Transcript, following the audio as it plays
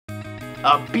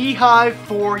A beehive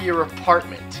for your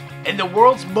apartment. And the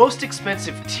world's most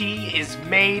expensive tea is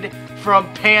made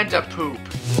from panda poop.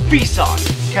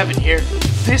 Vsauce, Kevin here.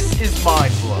 This is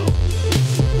Mind Blow.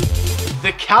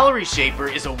 The Calorie Shaper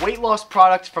is a weight loss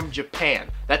product from Japan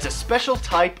that's a special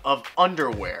type of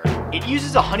underwear. It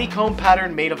uses a honeycomb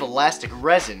pattern made of elastic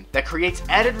resin that creates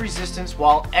added resistance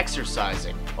while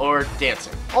exercising or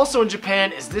dancing. Also in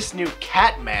Japan is this new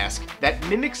cat mask that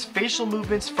mimics facial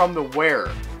movements from the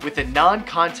wearer with a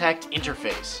non-contact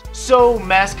interface. So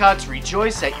mascots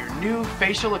rejoice at your new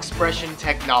facial expression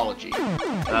technology.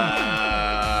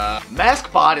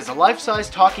 Maskbot is a life-size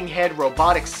talking head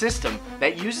robotic system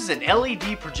that uses an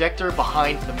LED projector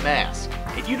behind the mask.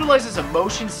 It utilizes a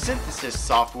motion synthesis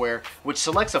software which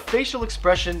selects a facial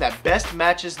expression that best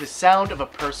matches the sound of a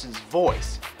person's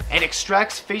voice and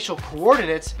extracts facial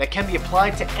coordinates that can be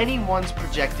applied to anyone's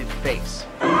projected face.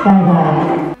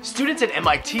 Students at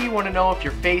MIT want to know if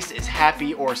your face is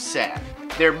happy or sad.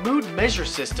 Their mood measure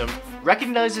system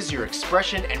recognizes your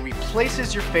expression and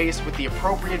replaces your face with the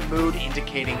appropriate mood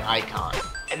indicating icon.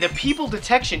 And the people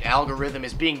detection algorithm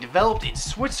is being developed in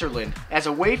Switzerland as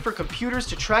a way for computers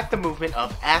to track the movement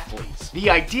of athletes. The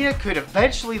idea could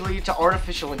eventually lead to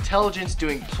artificial intelligence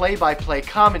doing play-by-play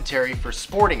commentary for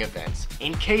sporting events,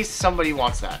 in case somebody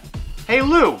wants that. Hey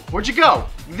Lou, where'd you go?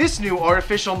 This new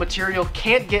artificial material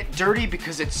can't get dirty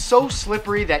because it's so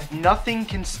slippery that nothing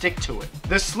can stick to it.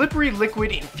 The slippery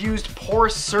liquid infused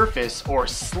porous surface, or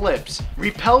slips,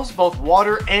 repels both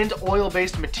water and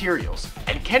oil-based materials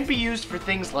and can be used for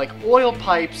things like oil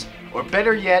pipes, or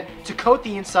better yet, to coat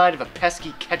the inside of a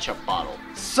pesky ketchup bottle.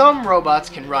 Some robots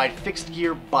can ride fixed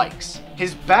gear bikes.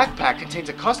 His backpack contains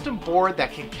a custom board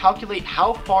that can calculate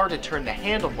how far to turn the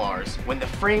handlebars when the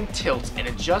frame tilts and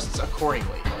adjusts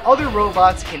accordingly. Other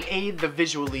robots can aid the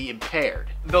visually impaired.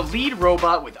 The lead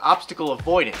robot with obstacle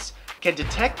avoidance can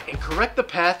detect and correct the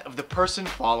path of the person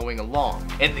following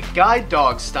along. And the guide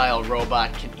dog style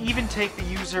robot can even take the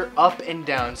user up and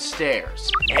down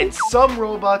stairs. And some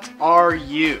robots are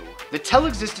you. The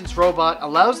Teleexistance Robot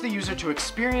allows the user to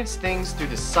experience things through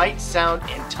the sight, sound,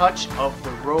 and touch of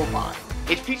the robot.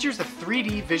 It features a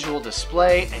 3D visual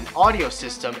display, an audio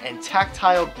system, and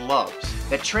tactile gloves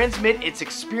that transmit its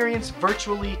experience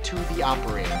virtually to the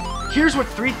operator. Here's what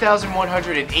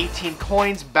 3,118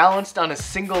 coins balanced on a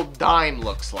single dime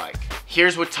looks like.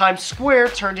 Here's what Times Square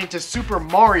turned into Super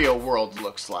Mario World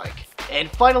looks like.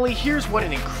 And finally, here's what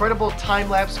an incredible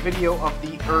time-lapse video of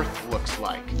the Earth looks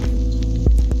like.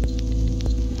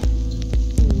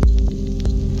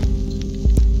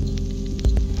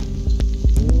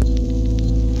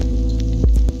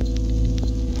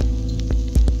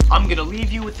 I'm gonna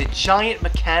leave you with a giant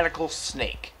mechanical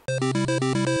snake.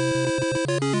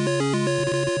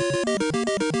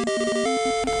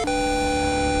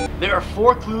 There are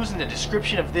 4 clues in the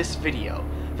description of this video.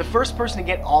 The first person to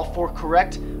get all 4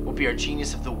 correct will be our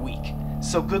Genius of the Week.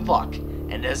 So good luck,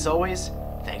 and as always,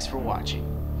 thanks for watching.